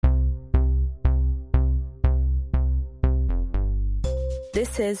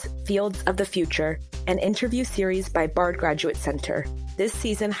This is Fields of the Future, an interview series by Bard Graduate Center. This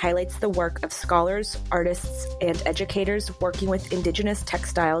season highlights the work of scholars, artists, and educators working with indigenous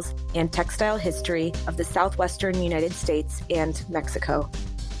textiles and textile history of the southwestern United States and Mexico.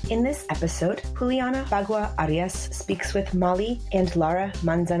 In this episode, Juliana Fagua Arias speaks with Molly and Lara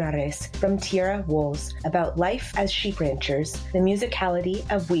Manzanares from Tierra Wolves about life as sheep ranchers, the musicality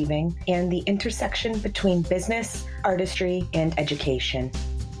of weaving, and the intersection between business, artistry, and education.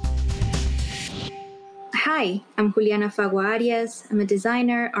 Hi, I'm Juliana Fagua Arias. I'm a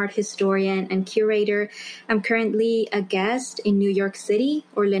designer, art historian, and curator. I'm currently a guest in New York City,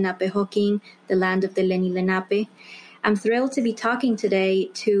 or Lenapehoking, the land of the Lenni Lenape. I'm thrilled to be talking today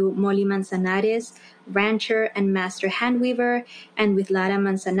to Molly Manzanares, rancher and master handweaver, and with Lara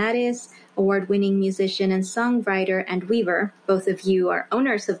Manzanares, award-winning musician and songwriter and weaver. Both of you are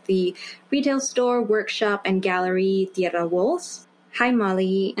owners of the retail store, workshop, and gallery Tierra Wolves. Hi,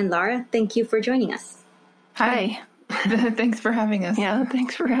 Molly and Lara. Thank you for joining us. Hi. Thanks for having us. Yeah,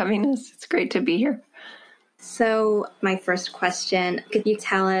 thanks for having us. It's great to be here. So my first question, could you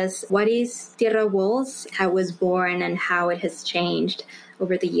tell us what is Tierra Wolves, how it was born, and how it has changed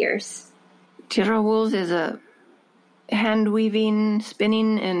over the years? Tierra Wolves is a hand weaving,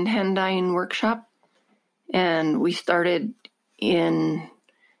 spinning, and hand dyeing workshop. And we started in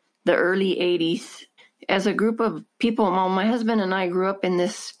the early 80s as a group of people. Well, my husband and I grew up in the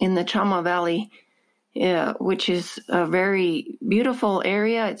Chama Valley, which is a very beautiful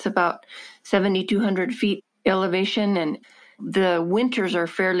area. It's about 7,200 feet elevation, and the winters are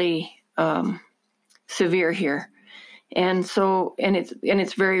fairly severe here, and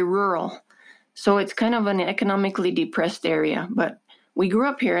it's very rural, so it's kind of an economically depressed area. But we grew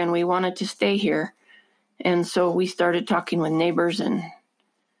up here and we wanted to stay here, and so we started talking with neighbors and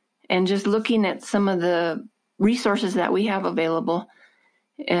just looking at some of the resources that we have available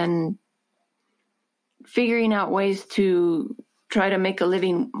and figuring out ways to try to make a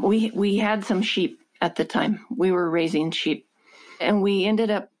living. We had some sheep at the time. We were raising sheep. And we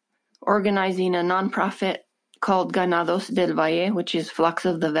ended up organizing a nonprofit called Ganados del Valle, which is Flocks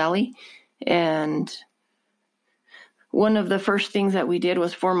of the Valley. And one of the first things that we did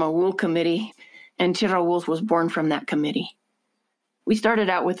was form a wool committee, and Tierra Wolves was born from that committee. We started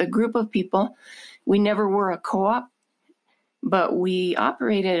out with a group of people. We never were a co-op, but we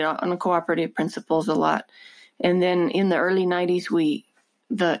operated on cooperative principles a lot. And then in the early 90s,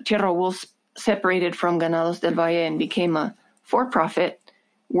 the Tierra Wolves separated from Ganados del Valle and became a for-profit,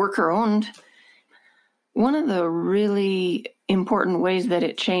 worker-owned. One of the really important ways that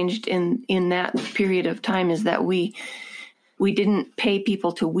it changed in that period of time is that we didn't pay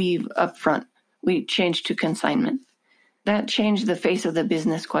people to weave up front. We changed to consignment. That changed the face of the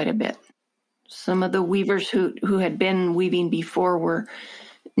business quite a bit. Some of the weavers who had been weaving before were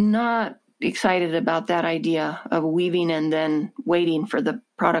not excited about that idea of weaving and then waiting for the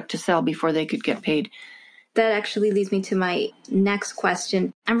product to sell before they could get paid. That actually leads me to my next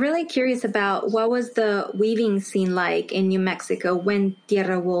question. I'm really curious about what was the weaving scene like in New Mexico when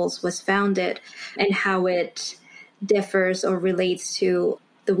Tierra Wolves was founded, and how it differs or relates to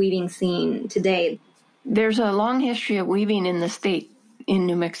the weaving scene today. There's a long history of weaving in the state in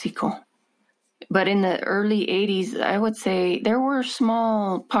New Mexico. But in the early 80s, I would say there were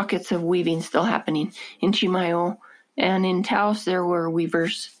small pockets of weaving still happening. In Chimayo and in Taos, there were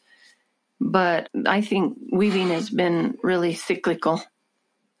weavers. But I think weaving has been really cyclical.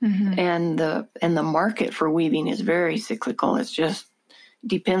 Mm-hmm. And the market for weaving is very cyclical. It just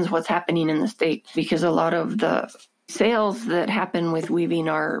depends what's happening in the state, because a lot of the sales that happen with weaving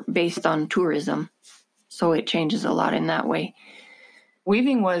are based on tourism. So it changes a lot in that way.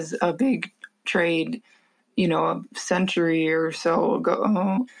 Weaving was a big trade, a century or so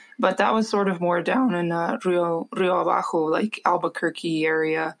ago. But that was sort of more down in Rio Abajo, like Albuquerque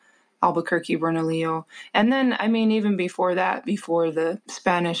area, Albuquerque, Bernalillo. And then, even before that, before the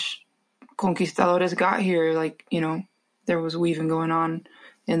Spanish conquistadores got here, there was weaving going on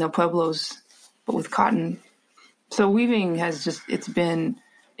in the pueblos, but with cotton. So weaving it's been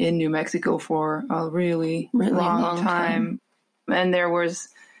in New Mexico for a really long time. And there was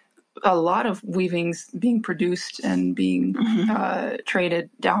a lot of weavings being produced and being traded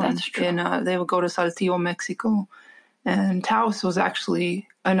down. They would go to Saltillo, Mexico. And Taos was actually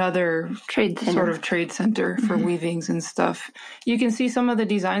another trade center for weavings and stuff. You can see some of the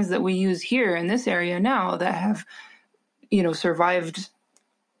designs that we use here in this area now that have, survived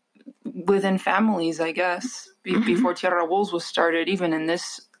within families, I guess, before Tierra Wolves was started, even in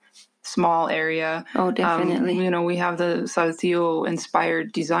this small area. Oh, definitely. We have the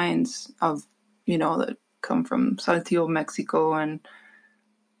Saltillo-inspired designs of, that come from Saltillo, Mexico, and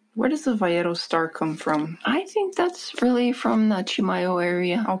Where does the Vallero star come from? I think that's really from the Chimayo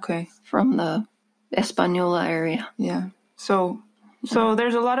area. Okay. From the Española area. Yeah. So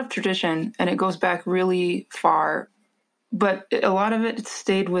there's a lot of tradition, and it goes back really far. But a lot of it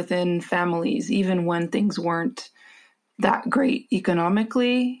stayed within families, even when things weren't that great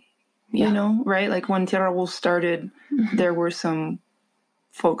economically, you know, right? Like when Tierra Wolves started, there were some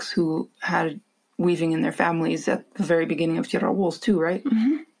folks who had weaving in their families at the very beginning of Tierra Wolves too, right?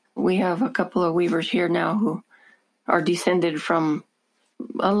 Mm-hmm. We have a couple of weavers here now who are descended from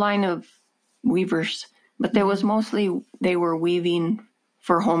a line of weavers, but there was mostly they were weaving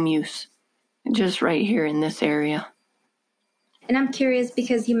for home use, just right here in this area. And I'm curious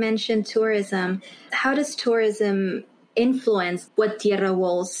because you mentioned tourism. How does tourism influence what Tierra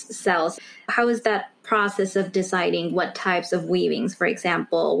Wolves sells? How is that process of deciding what types of weavings, for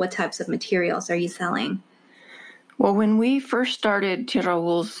example, what types of materials are you selling? Well, when we first started Tierra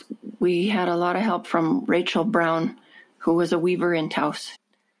Wolves, we had a lot of help from Rachel Brown, who was a weaver in Taos.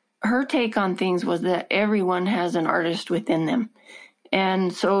 Her take on things was that everyone has an artist within them.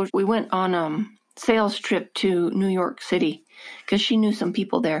 And so we went on a sales trip to New York City because she knew some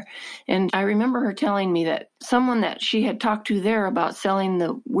people there. And I remember her telling me that someone that she had talked to there about selling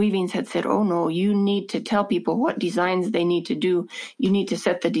the weavings had said, oh, no, you need to tell people what designs they need to do. You need to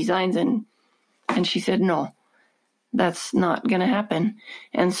set the designs. And she said, no, that's not going to happen.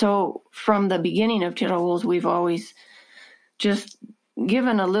 And so from the beginning of Tierra Wolves, we've always just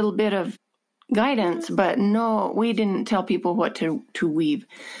given a little bit of guidance, but no, we didn't tell people what to weave.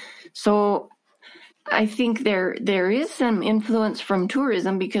 So I think there is some influence from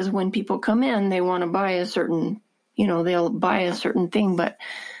tourism because when people come in, they want to buy a certain, they'll buy a certain thing. But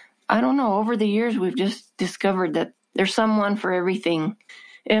I don't know, over the years, we've just discovered that there's someone for everything.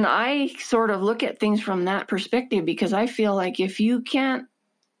 And I sort of look at things from that perspective because I feel like if you can't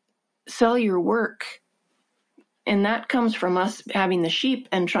sell your work, and that comes from us having the sheep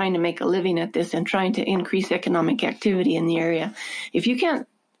and trying to make a living at this and trying to increase economic activity in the area. If you can't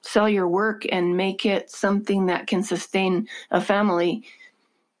sell your work and make it something that can sustain a family,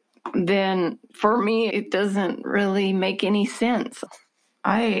 then for me, it doesn't really make any sense.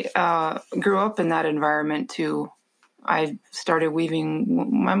 I grew up in that environment too. I started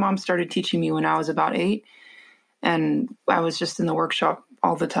weaving. My mom started teaching me when I was about 8, and I was just in the workshop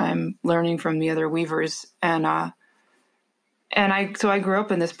all the time, learning from the other weavers. And I grew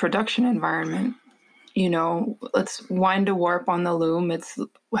up in this production environment. Let's wind a warp on the loom. It's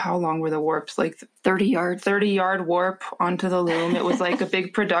how long were the warps? Like 30 yards. 30-yard warp onto the loom. It was like a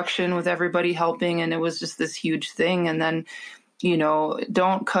big production with everybody helping, and it was just this huge thing. And then,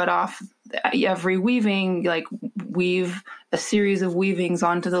 don't cut off every weaving, like weave a series of weavings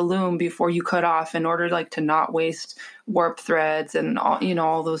onto the loom before you cut off in order like to not waste warp threads and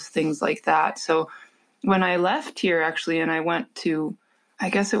all those things like that. So when I left here actually, and I went to,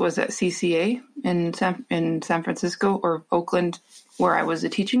 I guess it was at CCA in San Francisco or Oakland, where I was a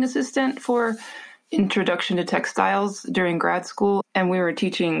teaching assistant for Introduction to Textiles during grad school, and we were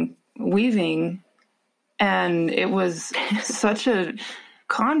teaching weaving, and it was such a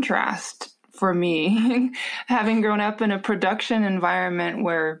contrast for me, having grown up in a production environment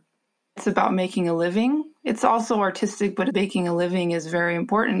where it's about making a living. It's also artistic, but making a living is very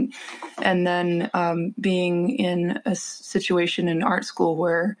important. And then being in a situation in art school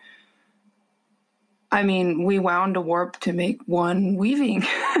where, we wound a warp to make one weaving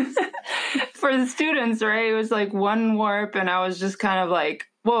for the students, right? It was like one warp, and I was just kind of like,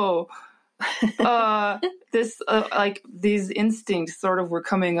 whoa. These instincts sort of were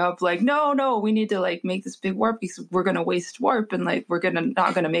coming up like, no, we need to like make this big warp because we're going to waste warp and like, we're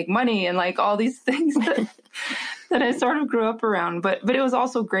not going to make money and like all these things that I sort of grew up around. But it was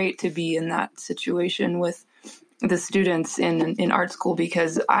also great to be in that situation with the students in art school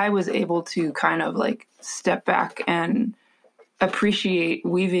because I was able to kind of like step back and appreciate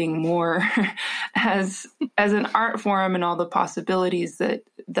weaving more as an art form and all the possibilities that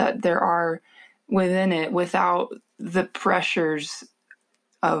there are within it without the pressures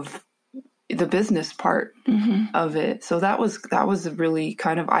of the business part of it. So that was really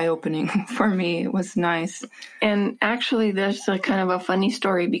kind of eye-opening for me. It was nice. And actually there's a kind of a funny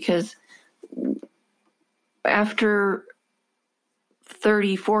story because after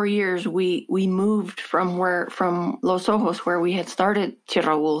 34 years, we moved from Los Ojos, where we had started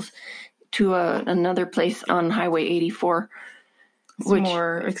Tierra Wolves, to another place on Highway 84. Which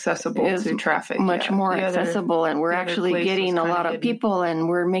more accessible to traffic. Much more accessible, and we're actually getting a lot of people, and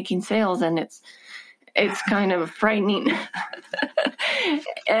we're making sales, and it's kind of frightening.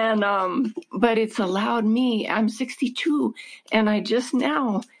 And but it's allowed me. I'm 62, and I just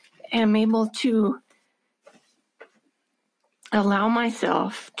now am able to allow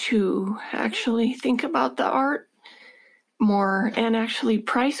myself to actually think about the art more and actually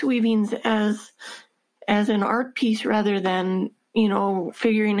price weavings as an art piece rather than,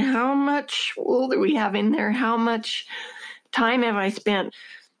 figuring how much wool do we have in there, how much time have I spent.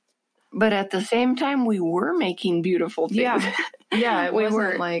 But at the same time, we were making beautiful things. Yeah, it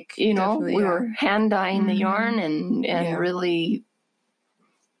wasn't like, we were hand dyeing the yarn and really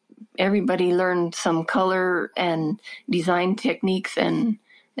everybody learned some color and design techniques and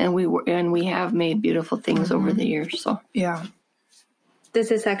we have made beautiful things over the years. So yeah. This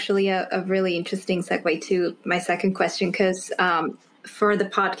is actually a really interesting segue to my second question, because for the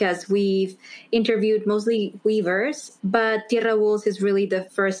podcast, we've interviewed mostly weavers, but Tierra Wools is really the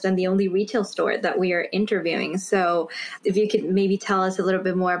first and the only retail store that we are interviewing. So if you could maybe tell us a little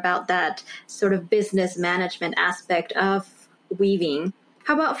bit more about that sort of business management aspect of weaving.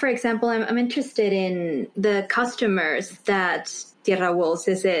 How about, for example, I'm interested in the customers that Tierra Wools,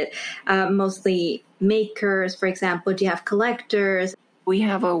 is it mostly makers, for example? Do you have collectors? We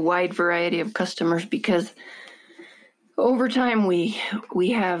have a wide variety of customers because over time we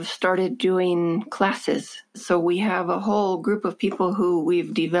have started doing classes. So we have a whole group of people who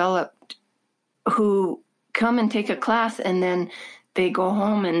we've developed who come and take a class, and then they go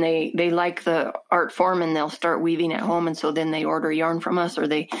home and they like the art form and they'll start weaving at home. And so then they order yarn from us, or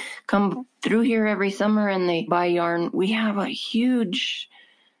they come through here every summer and they buy yarn. We have a huge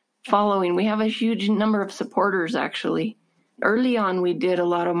following. We have a huge number of supporters, actually. Early on, we did a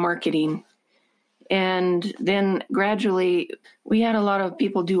lot of marketing. And then gradually, we had a lot of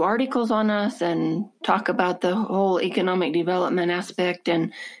people do articles on us and talk about the whole economic development aspect.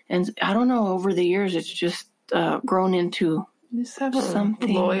 And I don't know, over the years, it's just grown into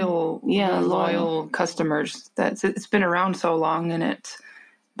something. Loyal customers. It's been around so long, and it's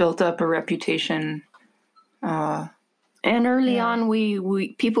built up a reputation. And early on,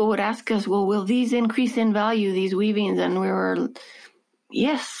 we people would ask us, well, will these increase in value, these weavings? And we were,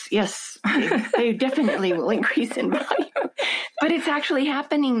 yes, they definitely will increase in value. But it's actually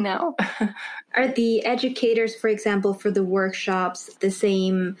happening now. Are the educators, for example, for the workshops, the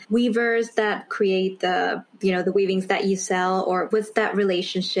same weavers that create the weavings that you sell? Or what's that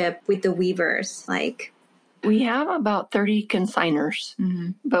relationship with the weavers like? We have about 30 consigners,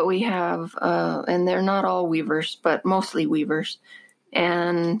 but we have, and they're not all weavers, but mostly weavers.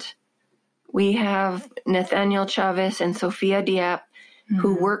 And we have Nathaniel Chavez and Sofia Diap,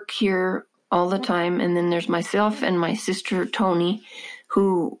 who work here all the time. And then there's myself and my sister, Tony,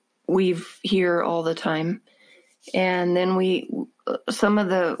 who weave here all the time. And then some of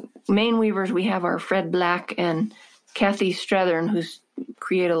the main weavers we have are Fred Black and Kathy Strathern, who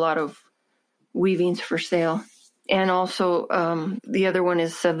create a lot of weavings for sale. And also the other one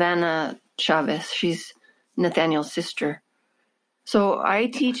is Savannah Chavez. She's Nathaniel's sister. So I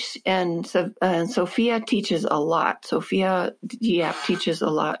teach, and Sophia teaches a lot. Sophia Diap teaches a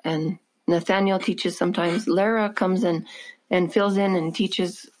lot, and Nathaniel teaches sometimes. Lara comes in and fills in and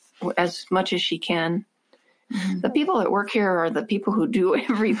teaches as much as she can. The people that work here are the people who do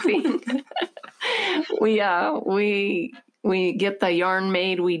everything. We get the yarn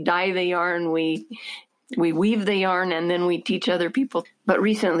made, we dye the yarn, we weave the yarn, and then we teach other people. But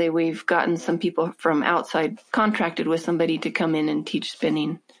recently we've gotten some people from outside, contracted with somebody to come in and teach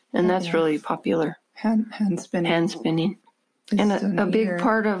spinning. And that's really popular. Hand spinning. Hand spinning. And a big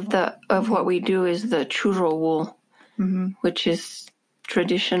part of what we do is the churro wool, which is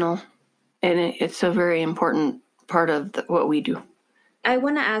traditional. And it's a very important part of what we do. I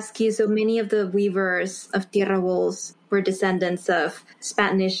want to ask you, so many of the weavers of Tierra Wools were descendants of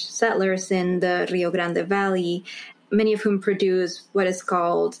Spanish settlers in the Rio Grande Valley, many of whom produce what is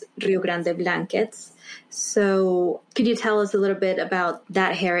called Rio Grande blankets. So could you tell us a little bit about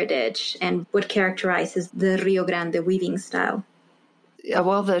that heritage and what characterizes the Rio Grande weaving style?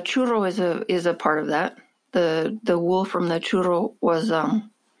 Well, the churro is a part of that. The wool from the churro was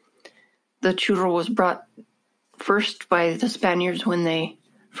brought first by the Spaniards when they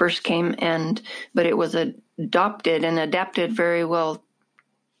first came, but it was adopted and adapted very well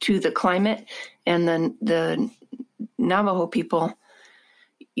to the climate, and then the Navajo people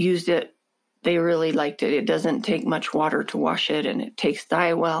used it. They really liked it. It doesn't take much water to wash it, and it takes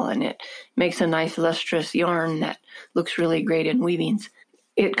dye well, and it makes a nice lustrous yarn that looks really great in weavings.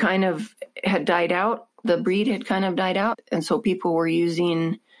 It kind of had died out. The breed had kind of died out, and so people were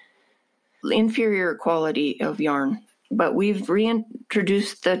using inferior quality of yarn. But we've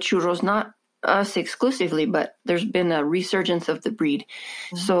reintroduced the churros, not us exclusively, but there's been a resurgence of the breed.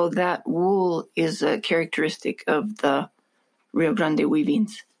 So that wool is a characteristic of the Rio Grande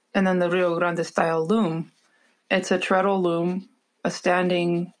weavings. And then the Rio Grande style loom. It's a treadle loom, a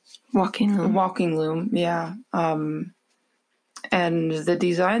standing Walking loom. Yeah. And the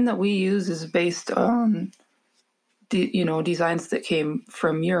design that we use is based on, designs that came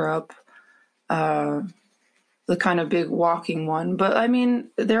from Europe. The kind of big walking one. But I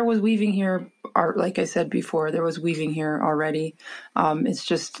mean, there was weaving here, like I said before, there was weaving here already. It's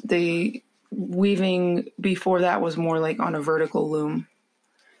just the weaving before that was more like on a vertical loom.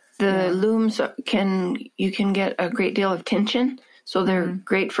 The looms you can get a great deal of tension, so they're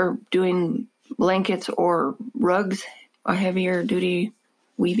great for doing blankets or rugs, a heavier duty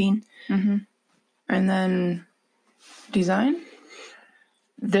weaving. Mm-hmm. And then design.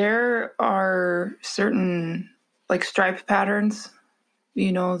 There are certain like stripe patterns,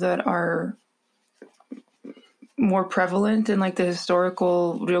 that are more prevalent in like the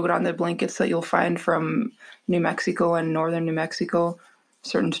historical Rio Grande blankets that you'll find from New Mexico and northern New Mexico,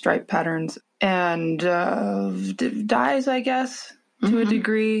 certain stripe patterns. And dyes, I guess, to a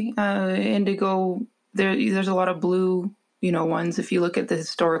degree. Indigo, there's a lot of blue, ones. If you look at the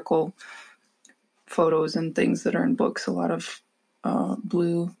historical photos and things that are in books, a lot of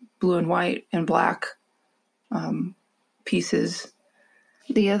blue and white and black pieces.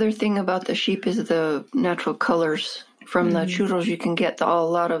 The other thing about the sheep is the natural colors. From the churros, you can get a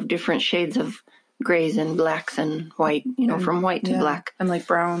lot of different shades of grays and blacks and white, from white to black. And like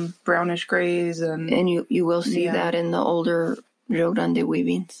brownish grays. And you will see that in the older Rio Grande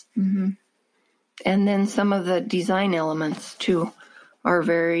weavings. Mm-hmm. And then some of the design elements, too, are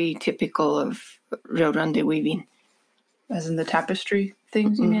very typical of Rio Grande weaving. As in the tapestry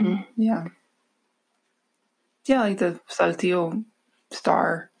things, you mean? Yeah. Yeah, like the Saltillo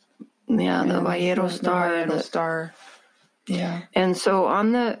star. Yeah, the Vallero star. The star. Yeah. And so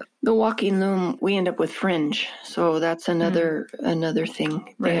on the walking loom, we end up with fringe. So that's another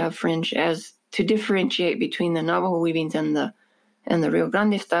thing. They have fringe as to differentiate between the Navajo weavings and the Rio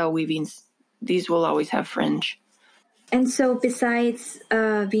Grande style weavings. These will always have fringe. And so besides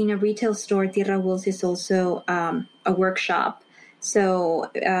being a retail store, Tierra Wolves is also a workshop.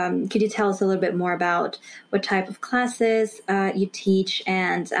 So could you tell us a little bit more about what type of classes you teach?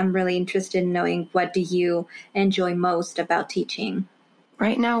 And I'm really interested in knowing, what do you enjoy most about teaching?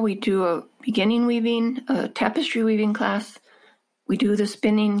 Right now we do a beginning weaving, a tapestry weaving class. We do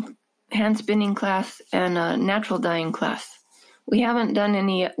the hand spinning class, and a natural dyeing class. We haven't done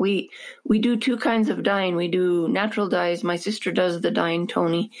any. We do two kinds of dyeing. We do natural dyes. My sister does the dyeing,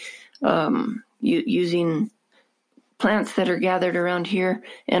 Tony, using plants that are gathered around here,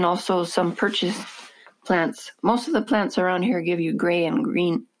 and also some purchased plants. Most of the plants around here give you gray and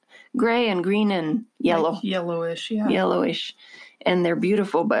green and yellow. Like yellowish, yeah. Yellowish. And they're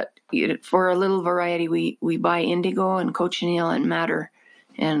beautiful, but for a little variety, we buy indigo and cochineal and madder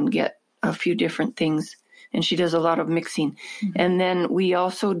and get a few different things. And she does a lot of mixing. Mm-hmm. And then we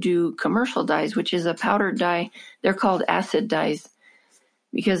also do commercial dyes, which is a powdered dye. They're called acid dyes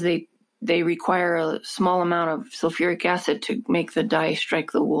because they require a small amount of sulfuric acid to make the dye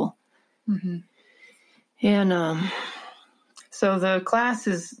strike the wool. Mm-hmm. And so the class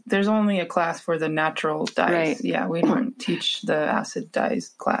there's only a class for the natural dyes. Right. Yeah, we don't teach the acid dyes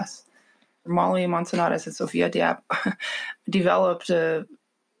class. Molly Manzanares and Sofia Diap developed the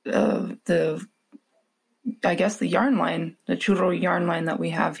yarn line, the churro yarn line that we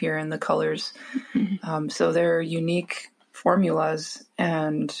have here in the colors. Mm-hmm. So they're unique formulas,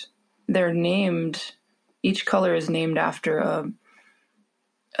 and they're named, each color is named after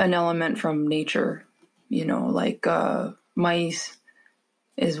an element from nature, like maize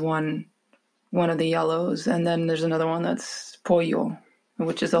is one of the yellows, and then there's another one that's pollo,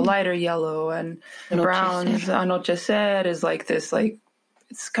 which is a lighter yellow, and the browns, anochecer is like this, like,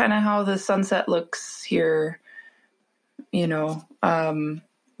 it's kind of how the sunset looks here, like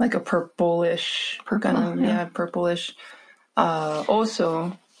a purplish.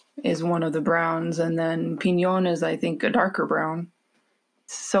 Oso is one of the browns, and then piñón is, I think, a darker brown.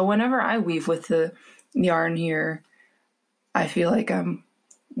 So whenever I weave with the yarn here, I feel like I'm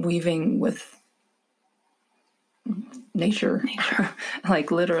weaving with nature. Like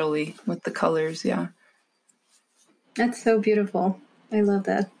literally with the colors, yeah. That's so beautiful. I love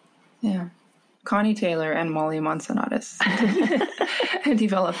that. Yeah. Connie Taylor and Molly Manzanares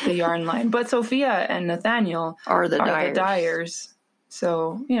developed the yarn line. But Sophia and Nathaniel are the dyers.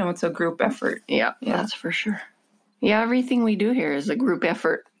 So, it's a group effort. Yeah, that's for sure. Yeah, everything we do here is a group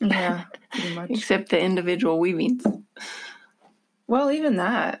effort. Yeah, pretty much. Except the individual weavings. Well, even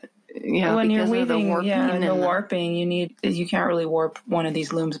that. Yeah, when you're weaving, the warping, you can't really warp one of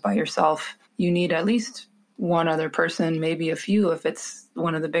these looms by yourself. You need at least one other person, maybe a few if it's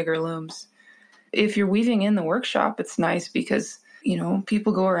one of the bigger looms. If you're weaving in the workshop, it's nice because,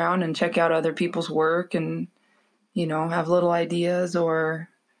 people go around and check out other people's work and, have little ideas, or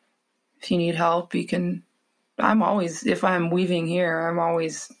if you need help, if I'm weaving here, I'm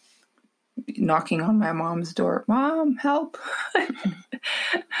always knocking on my mom's door. Mom, help.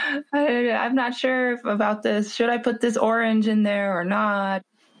 I'm not sure about this. Should I put this orange in there or not?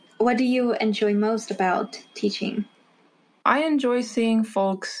 What do you enjoy most about teaching? I enjoy seeing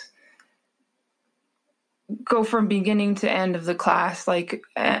folks go from beginning to end of the class,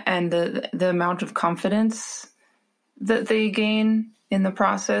 and the amount of confidence that they gain in the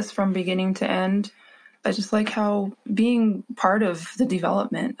process from beginning to end. I just like how being part of the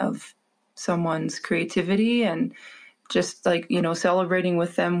development of someone's creativity and just celebrating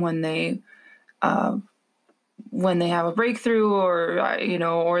with them when they have a breakthrough,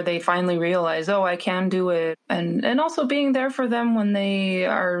 or they finally realize, oh, I can do it. And also being there for them when they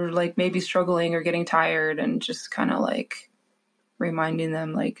are maybe struggling or getting tired, and just kind of reminding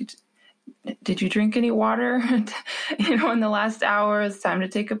them, did you drink any water? In the last hour, it's time to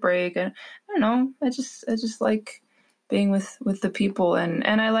take a break. And I don't know, I just like being with the people, and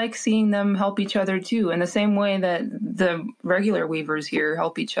I like seeing them help each other too, in the same way that the regular weavers here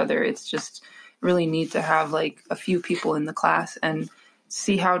help each other. It's just really neat to have a few people in the class and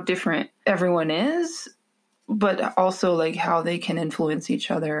see how different everyone is, but also how they can influence each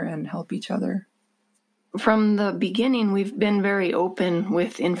other and help each other. From the beginning, we've been very open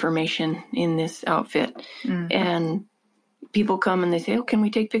with information in this outfit. Mm-hmm. And people come and they say, oh, can we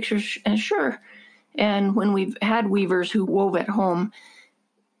take pictures? And sure. And when we've had weavers who wove at home,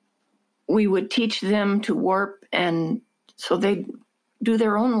 we would teach them to warp, and so they'd do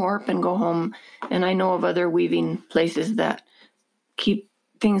their own warp and go home. And I know of other weaving places that keep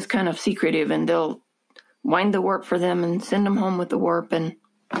things kind of secretive, and they'll wind the warp for them and send them home with the warp. And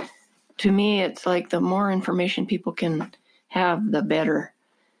to me, it's the more information people can have, the better.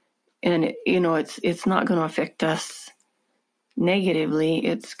 And it's not going to affect us negatively.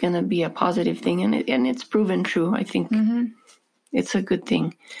 It's going to be a positive thing, and it's proven true. I think it's a good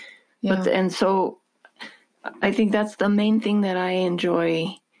thing. Yeah. And so I think that's the main thing that I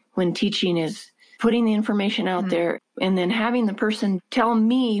enjoy when teaching, is putting the information out there and then having the person tell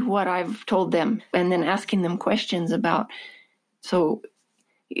me what I've told them, and then asking them questions about, so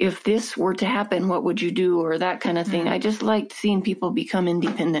if this were to happen, what would you do, or that kind of thing. I just liked seeing people become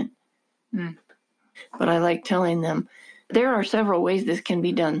independent. But I like telling them, there are several ways this can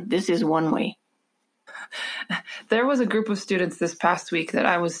be done. This is one way. There was a group of students this past week that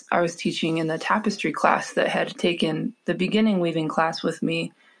I was teaching in the tapestry class that had taken the beginning weaving class with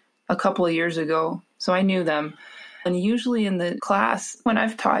me a couple of years ago. So I knew them. And usually in the class, when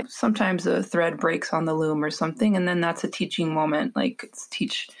I've taught, sometimes a thread breaks on the loom or something, and then that's a teaching moment.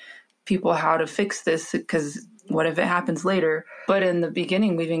 Teach people how to fix this, because what if it happens later? But in the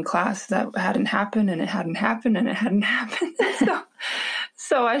beginning weaving class, that hadn't happened, and it hadn't happened, and it hadn't happened.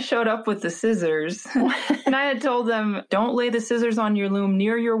 So I showed up with the scissors, and I had told them, don't lay the scissors on your loom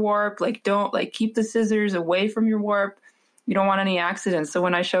near your warp. Don't keep the scissors away from your warp. You don't want any accidents. So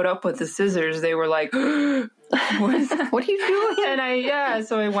when I showed up with the scissors, they were like, what are you doing?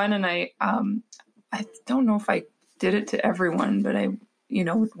 So I went and I don't know if I did it to everyone, but I,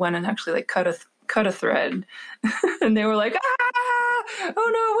 went and actually cut a thread. And they were like, oh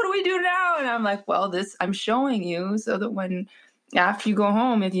no, what do we do now? And I'm like, well, I'm showing you so that after you go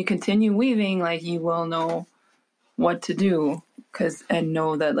home, if you continue weaving, you will know what to do, and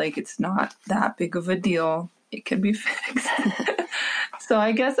know that it's not that big of a deal. It can be fixed. So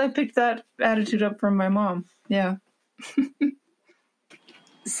I guess I picked that attitude up from my mom. Yeah.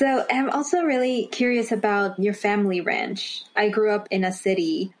 So I'm also really curious about your family ranch. I grew up in a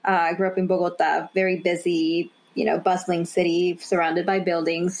city. I grew up in Bogota, very busy, bustling city surrounded by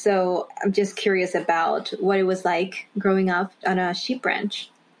buildings. So I'm just curious about what it was like growing up on a sheep ranch.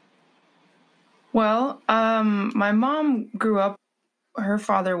 Well, my mom grew up, her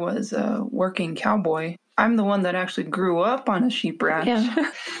father was a working cowboy. I'm the one that actually grew up on a sheep ranch.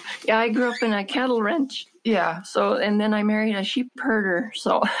 Yeah, I grew up in a cattle ranch. Yeah. So, and then I married a sheep herder.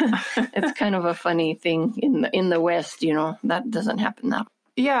 So it's kind of a funny thing in the West, that doesn't happen that.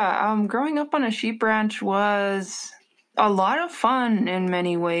 Yeah. Growing up on a sheep ranch was a lot of fun in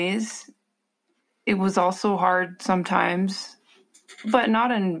many ways. It was also hard sometimes, but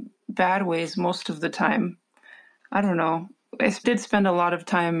not in bad ways most of the time. I don't know. I did spend a lot of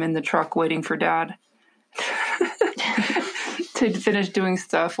time in the truck waiting for Dad to finish doing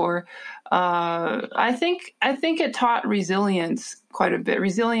stuff, or I think it taught resilience quite a bit,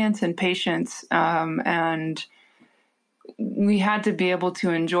 resilience and patience, and we had to be able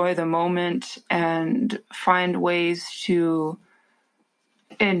to enjoy the moment and find ways to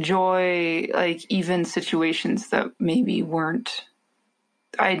enjoy like even situations that maybe weren't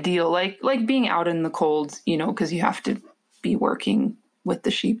ideal, like being out in the cold, you know, because you have to be working with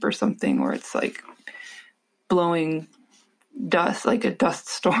the sheep or something, or it's like blowing dust, like a dust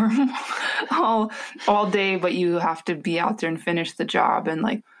storm all day, but you have to be out there and finish the job. And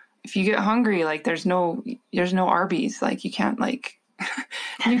like if you get hungry, like there's no Arby's, like you can't like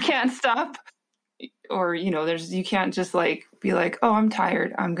you can't stop, or you know, you can't just like be like, oh, I'm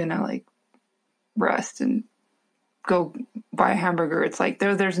tired, I'm gonna like rest and go buy a hamburger. It's like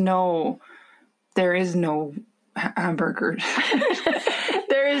there is no hamburger.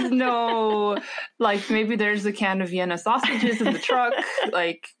 There is no, like, maybe there's a can of Vienna sausages in the truck.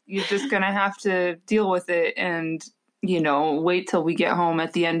 Like, you're just going to have to deal with it and, you know, wait till we get home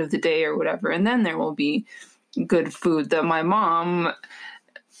at the end of the day or whatever. And then there will be good food that my mom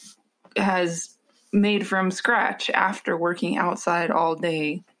has made from scratch after working outside all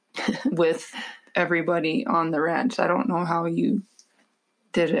day with everybody on the ranch. I don't know how you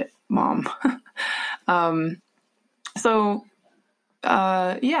did it, Mom.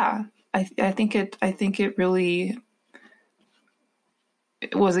 Yeah, I think it really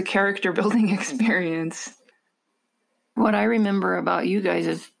was a character building experience. What I remember about you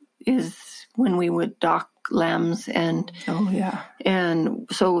guys is when we would dock lambs and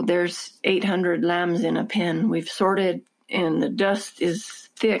so there's 800 lambs in a pen. We've sorted and the dust is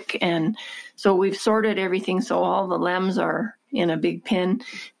thick, and so we've sorted everything so all the lambs are in a big pen.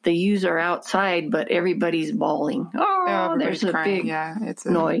 The ewes are outside, but everybody's bawling. Oh, there's a crying. Big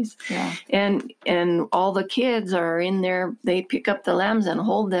noise. Yeah. And all the kids are in there. They pick up the lambs and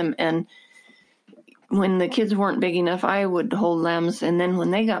hold them. And when the kids weren't big enough, I would hold lambs. And then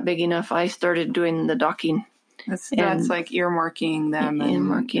when they got big enough, I started doing the docking. That's like earmarking them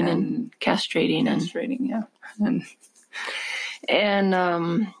and castrating. Castrating, yeah.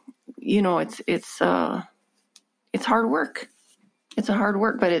 And you know, it's hard work. It's a hard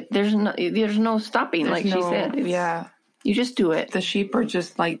work, but there's no stopping, she said. You just do it. The sheep are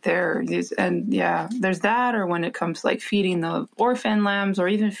just like there. And yeah, there's that, or when it comes like feeding the orphan lambs or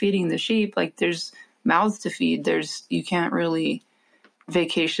even feeding the sheep, like there's mouths to feed. You can't really,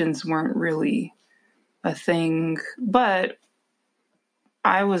 vacations weren't really a thing. But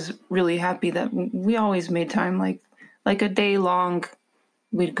I was really happy that we always made time, like a day long,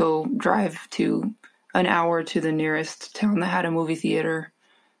 we'd go drive to an hour to the nearest town that had a movie theater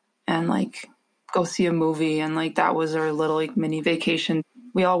and like go see a movie. And like, that was our little like mini vacation.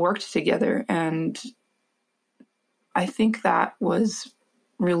 We all worked together. And I think that was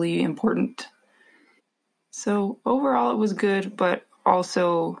really important. So overall it was good, but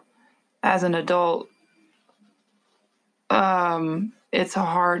also as an adult, it's a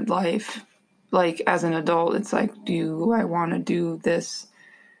hard life. Like as an adult, it's like, do I want to do this,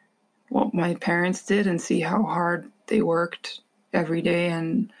 what my parents did, and see how hard they worked every day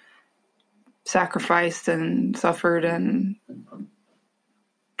and sacrificed and suffered and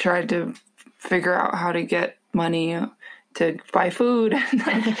tried to figure out how to get money to buy food.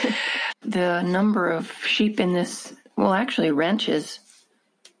 The number of sheep in this, well, actually ranches,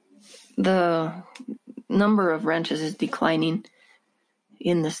 the number of ranches is declining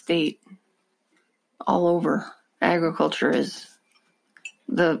in the state all over. Agriculture is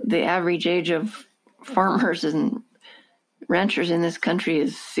the average age of farmers and ranchers in this country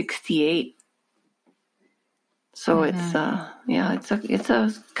is 68. So it's a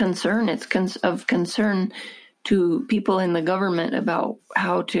concern. It's of concern to people in the government about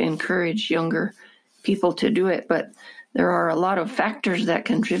how to encourage younger people to do it. But there are a lot of factors that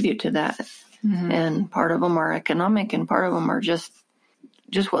contribute to that. Mm-hmm. And part of them are economic and part of them are just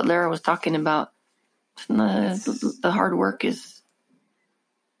what Lara was talking about. The hard work is,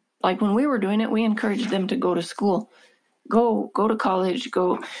 like when we were doing it, we encouraged them to go to school, go to college,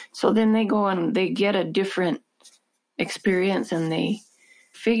 so then they go and they get a different experience and they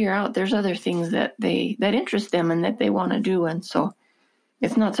figure out there's other things that interest them and that they want to do. And so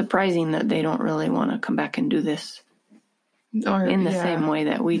it's not surprising that they don't really want to come back and do this in the same way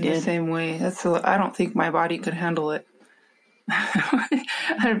that we did. The same way. I don't think my body could handle it.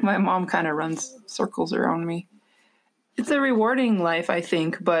 My mom kind of runs circles around me. It's a rewarding life, I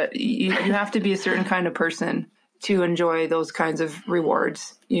think, but you have to be a certain kind of person to enjoy those kinds of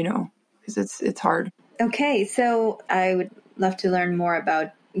rewards, you know, because it's hard. Okay, so I would love to learn more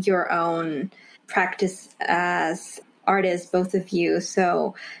about your own practice as artists, both of you.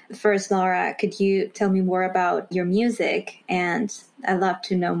 So first, Laura, could you tell me more about your music? And I'd love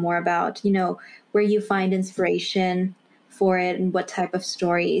to know more about, where you find inspiration for it and what type of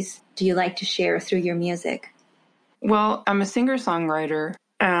stories do you like to share through your music? Well, I'm a singer-songwriter,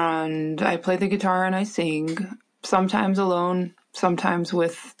 and I play the guitar and I sing, sometimes alone, sometimes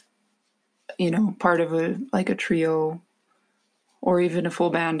with, part of a trio or even a full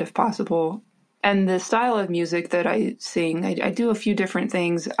band if possible. And the style of music that I sing, I do a few different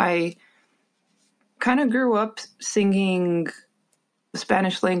things. I kind of grew up singing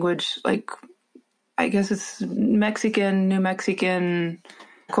Spanish language, I guess it's New Mexican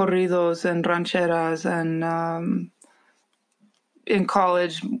corridos and rancheras. And in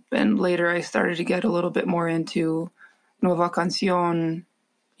college and later I started to get a little bit more into Nueva Canción,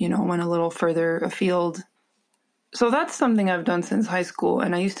 went a little further afield. So that's something I've done since high school.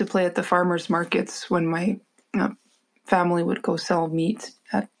 And I used to play at the farmers markets when my family would go sell meat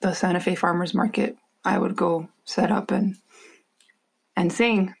at the Santa Fe Farmers Market. I would go set up and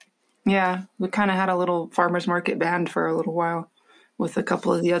sing. Yeah, we kind of had a little farmers market band for a little while with a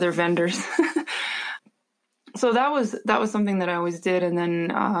couple of the other vendors. So that was something that I always did. And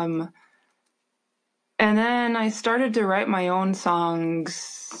then I started to write my own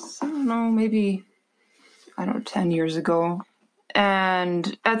songs, I don't know, 10 years ago.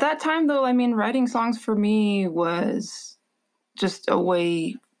 And at that time, though, writing songs for me was just a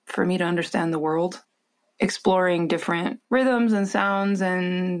way for me to understand the world, exploring different rhythms and sounds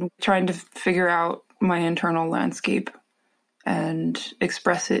and trying to figure out my internal landscape and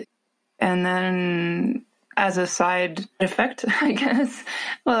express it. And then as a side effect, I guess,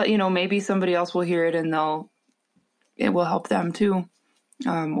 well, maybe somebody else will hear it and it will help them too,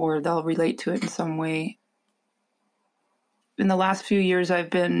 or they'll relate to it in some way. In the last few years,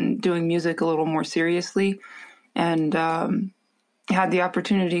 I've been doing music a little more seriously and had the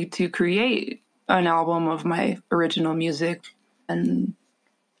opportunity to create an album of my original music. And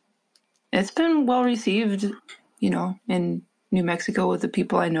it's been well received, in New Mexico with the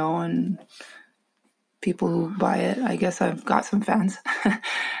people I know and people who buy it. I guess I've got some fans.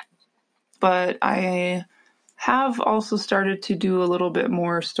 But I have also started to do a little bit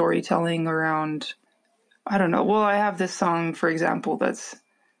more storytelling around, I don't know. Well, I have this song, for example, that's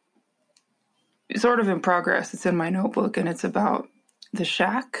sort of in progress. It's in my notebook, and it's about the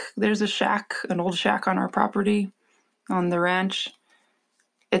shack. There's a shack, an old shack on our property on the ranch.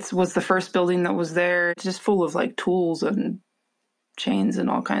 It was the first building that was there. It's just full of tools and chains and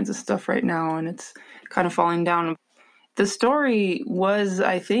all kinds of stuff right now, and it's kind of falling down. The story was,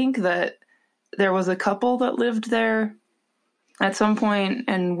 I think, that there was a couple that lived there at some point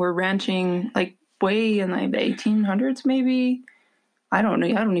and were ranching way in the 1800s, maybe. I don't know.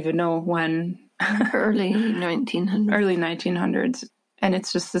 I don't even know when. Early 1900s. Early 1900s. And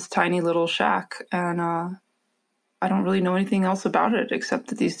it's just this tiny little shack. And I don't really know anything else about it except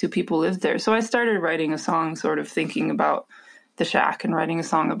that these two people lived there. So I started writing a song sort of thinking about the shack and writing a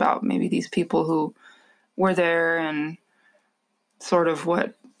song about maybe these people who were there and sort of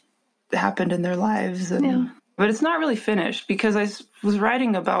what happened in their lives. But it's not really finished because I was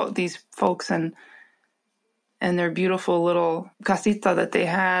writing about these folks and their beautiful little casita that they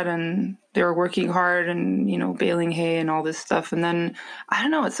had, and they were working hard and, baling hay and all this stuff. And then, I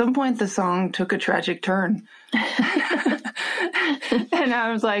don't know, at some point the song took a tragic turn. And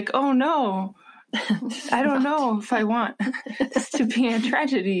I was like, oh no, I don't know if I want this to be a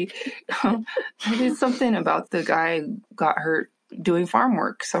tragedy. Maybe something about the guy got hurt doing farm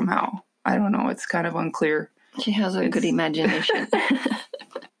work somehow. I don't know. It's kind of unclear. She has a good imagination.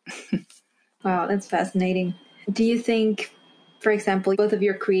 Wow, that's fascinating. Do you think, for example, both of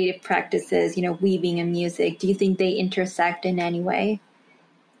your creative practices, weaving and music, do you think they intersect in any way?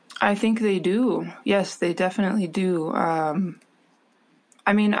 I think they do. Yes, they definitely do. I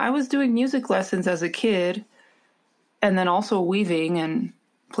was doing music lessons as a kid and then also weaving and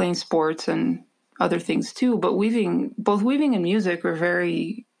playing sports and other things too. But both weaving and music were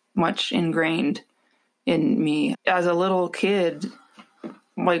very much ingrained in me. As a little kid,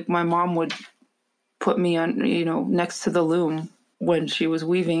 my mom would put me on, next to the loom when she was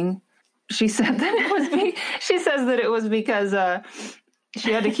weaving. She said that it was me. She says that it was because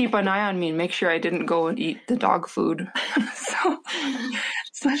she had to keep an eye on me and make sure I didn't go and eat the dog food.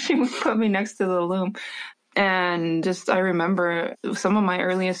 So she would put me next to the loom. And I remember some of my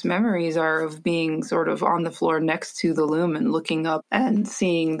earliest memories are of being sort of on the floor next to the loom and looking up and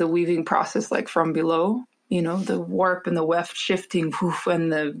seeing the weaving process from below, the warp and the weft shifting, poof,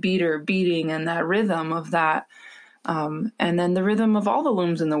 and the beater beating and that rhythm of that. And then the rhythm of all the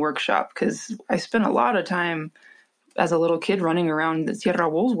looms in the workshop, because I spent a lot of time as a little kid running around the Sierra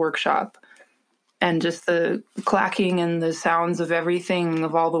Wool's workshop, and just the clacking and the sounds of everything,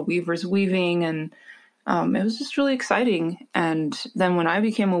 of all the weavers weaving. And it was just really exciting. And then when I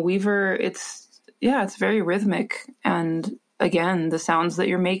became a weaver, it's very rhythmic. And again, the sounds that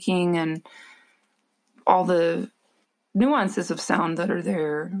you're making and all the nuances of sound that are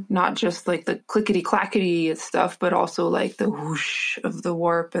there, not just like the clickety clackety stuff, but also like the whoosh of the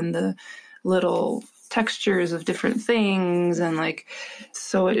warp and the little textures of different things. And like,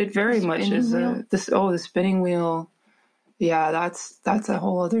 so it very much is the spinning wheel. Yeah, that's a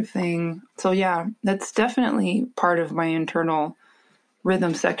whole other thing. So yeah, that's definitely part of my internal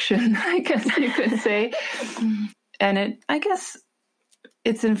rhythm section, I guess you could say. And I guess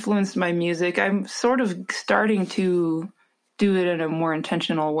it's influenced my music. I'm sort of starting to do it in a more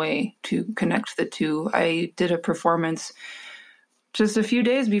intentional way to connect the two. I did a performance just a few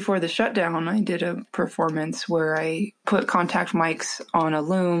days before the shutdown. I did a performance where I put contact mics on a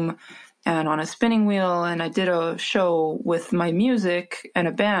loom and on a spinning wheel, and I did a show with my music and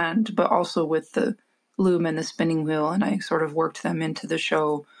a band, but also with the loom and the spinning wheel, and I sort of worked them into the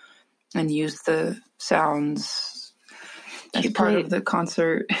show and used the sounds as part of the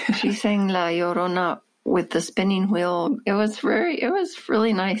concert. She sang La Llorona with the spinning wheel. It was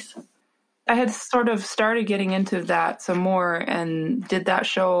really nice. I had sort of started getting into that some more and did that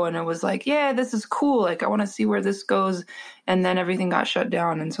show, and it was like, yeah, this is cool. Like, I want to see where this goes. And then everything got shut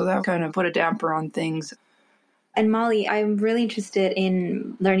down. And so that kind of put a damper on things. And Molly, I'm really interested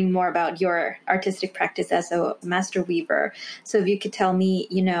in learning more about your artistic practice as a master weaver. So if you could tell me,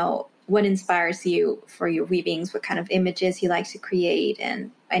 what inspires you for your weavings, what kind of images you like to create,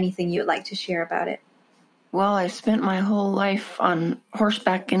 and anything you'd like to share about it. Well, I spent my whole life on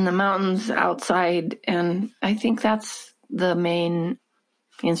horseback in the mountains outside, and I think that's the main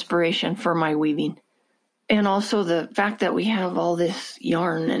inspiration for my weaving. And also the fact that we have all this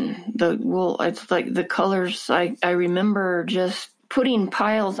yarn and the wool, it's like the colors. I remember just putting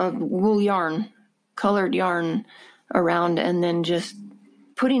piles of wool yarn, colored yarn around, and then just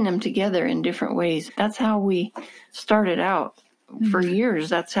putting them together in different ways. That's how we started out for years.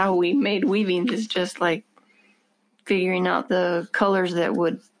 That's how we made weaving, is just like figuring out the colors that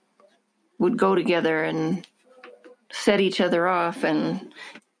would go together and set each other off. And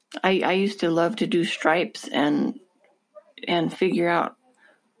I used to love to do stripes and figure out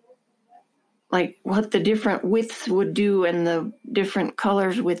like what the different widths would do and the different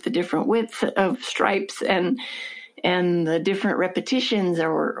colors with the different widths of stripes and the different repetitions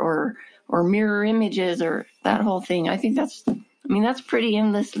or mirror images or that whole thing. I think that's pretty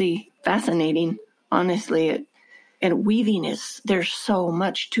endlessly fascinating, honestly. And weaving there's so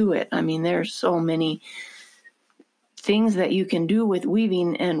much to it. I mean, there's so many things that you can do with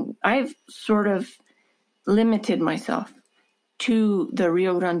weaving, and I've sort of limited myself to the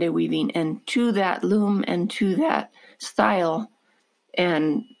Rio Grande weaving and to that loom and to that style,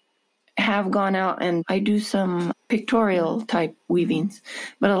 and have gone out and I do some pictorial type weavings,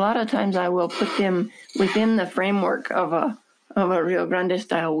 but a lot of times I will put them within the framework of a Rio Grande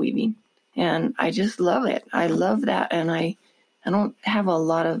style weaving. And I just love it. I love that. And I don't have a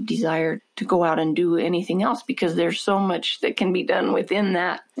lot of desire to go out and do anything else because there's so much that can be done within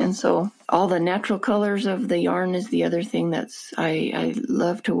that. And so all the natural colors of the yarn is the other thing I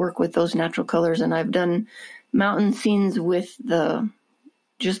love to work with those natural colors. And I've done mountain scenes with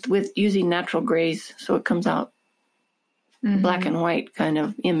using natural grays. So it comes out black and white kind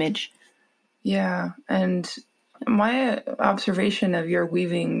of image. Yeah. And my observation of your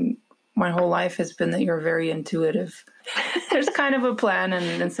weaving my whole life has been that you're very intuitive. There's kind of a plan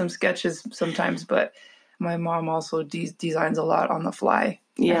and some sketches sometimes, but my mom also designs a lot on the fly.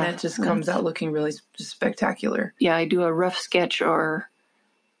 Yeah. And it just comes out looking really spectacular. Yeah, I do a rough sketch or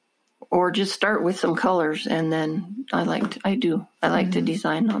just start with some colors, and then I like to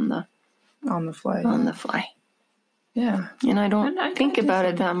design on the fly. Yeah. And I don't think about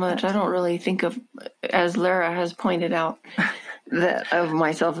it that much. I don't really think of, as Lara has pointed out, that of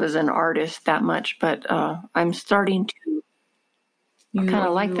myself as an artist that much, but I'm starting to kind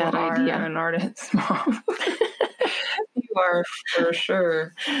of like that idea. An artist, Mom. You are for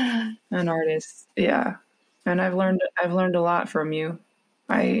sure an artist. Yeah. And I've learned a lot from you.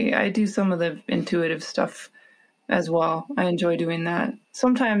 I do some of the intuitive stuff as well. I enjoy doing that.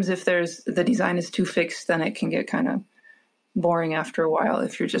 Sometimes if the design is too fixed, then it can get kind of boring after a while.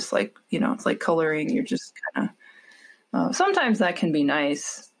 If you're just like, it's like coloring, you're just kind of, sometimes that can be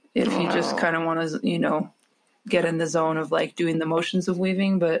nice if you just kind of want to, get in the zone of like doing the motions of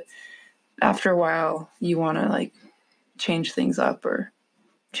weaving. But after a while you want to like change things up or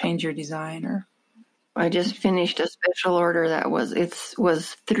change your design or I just finished a special order that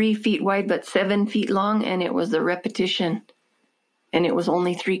was 3 feet wide but 7 feet long, and it was the repetition, and it was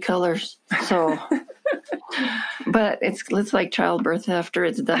only 3 colors. So, but it's like childbirth. After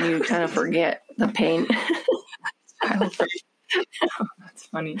it's done, you kind of forget the pain. Childbirth. That's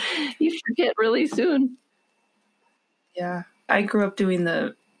funny. You forget really soon. Yeah, I grew up doing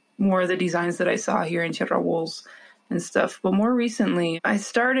more of the designs that I saw here in Tierra Wolves and stuff. But more recently, I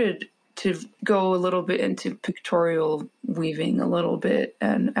started to go a little bit into pictorial weaving a little bit,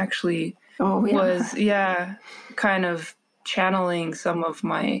 and actually was kind of channeling some of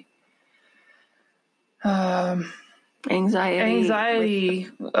my anxiety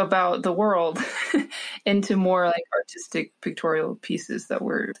about the world into more like artistic pictorial pieces that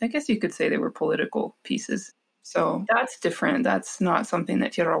were, I guess you could say they were political pieces. So that's different. That's not something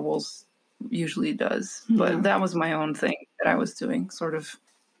that Tierra Wolves usually does. But that was my own thing that I was doing, sort of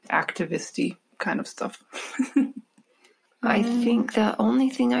activist-y kind of stuff. I think the only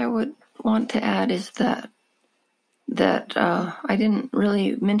thing I would want to add is that I didn't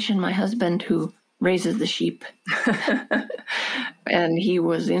really mention my husband who raises the sheep. And he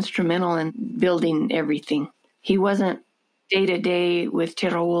was instrumental in building everything. He wasn't day-to-day with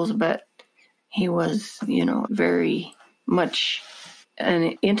Tierra Wolves, but he was, very much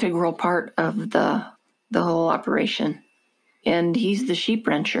an integral part of the whole operation. And he's the sheep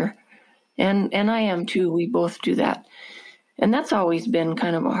rancher. And I am too. We both do that. And that's always been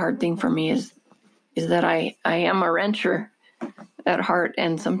kind of a hard thing for me is that I am a rancher at heart,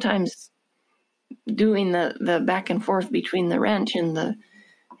 and sometimes doing the back and forth between the ranch and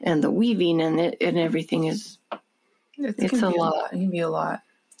the weaving and everything it's a lot. It can be a lot.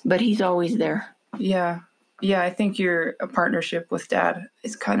 But he's always there. Yeah. I think your partnership with Dad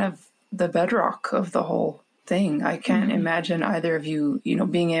is kind of the bedrock of the whole thing. I can't imagine either of you,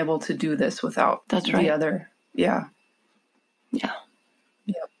 being able to do this without the other. Yeah. Yeah.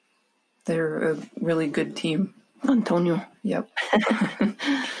 Yep. They're a really good team. Antonio. Yep.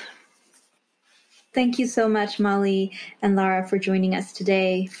 Thank you so much, Molly and Lara, for joining us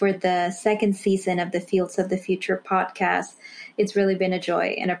today for the second season of the Fields of the Future podcast. It's really been a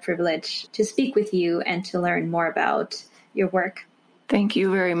joy and a privilege to speak with you and to learn more about your work. Thank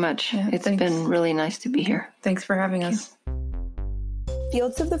you very much. Yeah, it's been really nice to be here. Thanks for having us.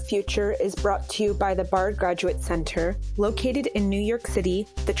 Fields of the Future is brought to you by the Bard Graduate Center, located in New York City,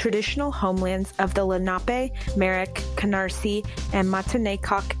 the traditional homelands of the Lenape, Merrick, Canarsie, and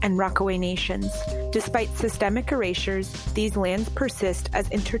Matanecock and Rockaway nations. Despite systemic erasures, these lands persist as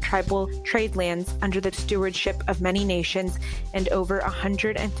intertribal trade lands under the stewardship of many nations and over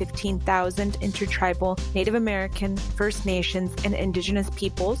 115,000 intertribal Native American, First Nations, and Indigenous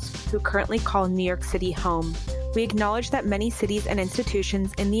peoples who currently call New York City home. We acknowledge that many cities and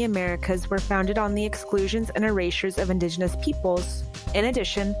institutions in the Americas were founded on the exclusions and erasures of Indigenous peoples. In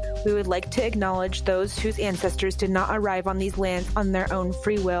addition, we would like to acknowledge those whose ancestors did not arrive on these lands on their own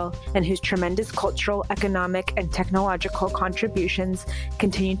free will and whose tremendous cultural, economic, and technological contributions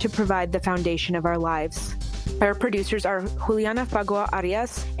continue to provide the foundation of our lives. Our producers are Juliana Fagua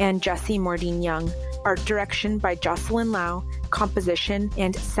Arias and Jesse Mordine Young. Art direction by Jocelyn Lau, composition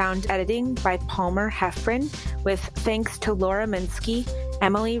and sound editing by Palmer Heffron, with thanks to Laura Minsky,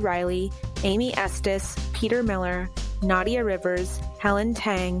 Emily Riley, Amy Estes, Peter Miller, Nadia Rivers, Helen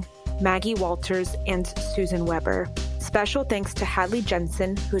Tang, Maggie Walters, and Susan Weber. Special thanks to Hadley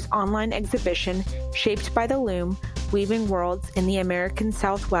Jensen, whose online exhibition, Shaped by the Loom, Weaving Worlds in the American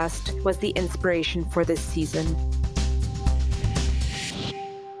Southwest, was the inspiration for this season.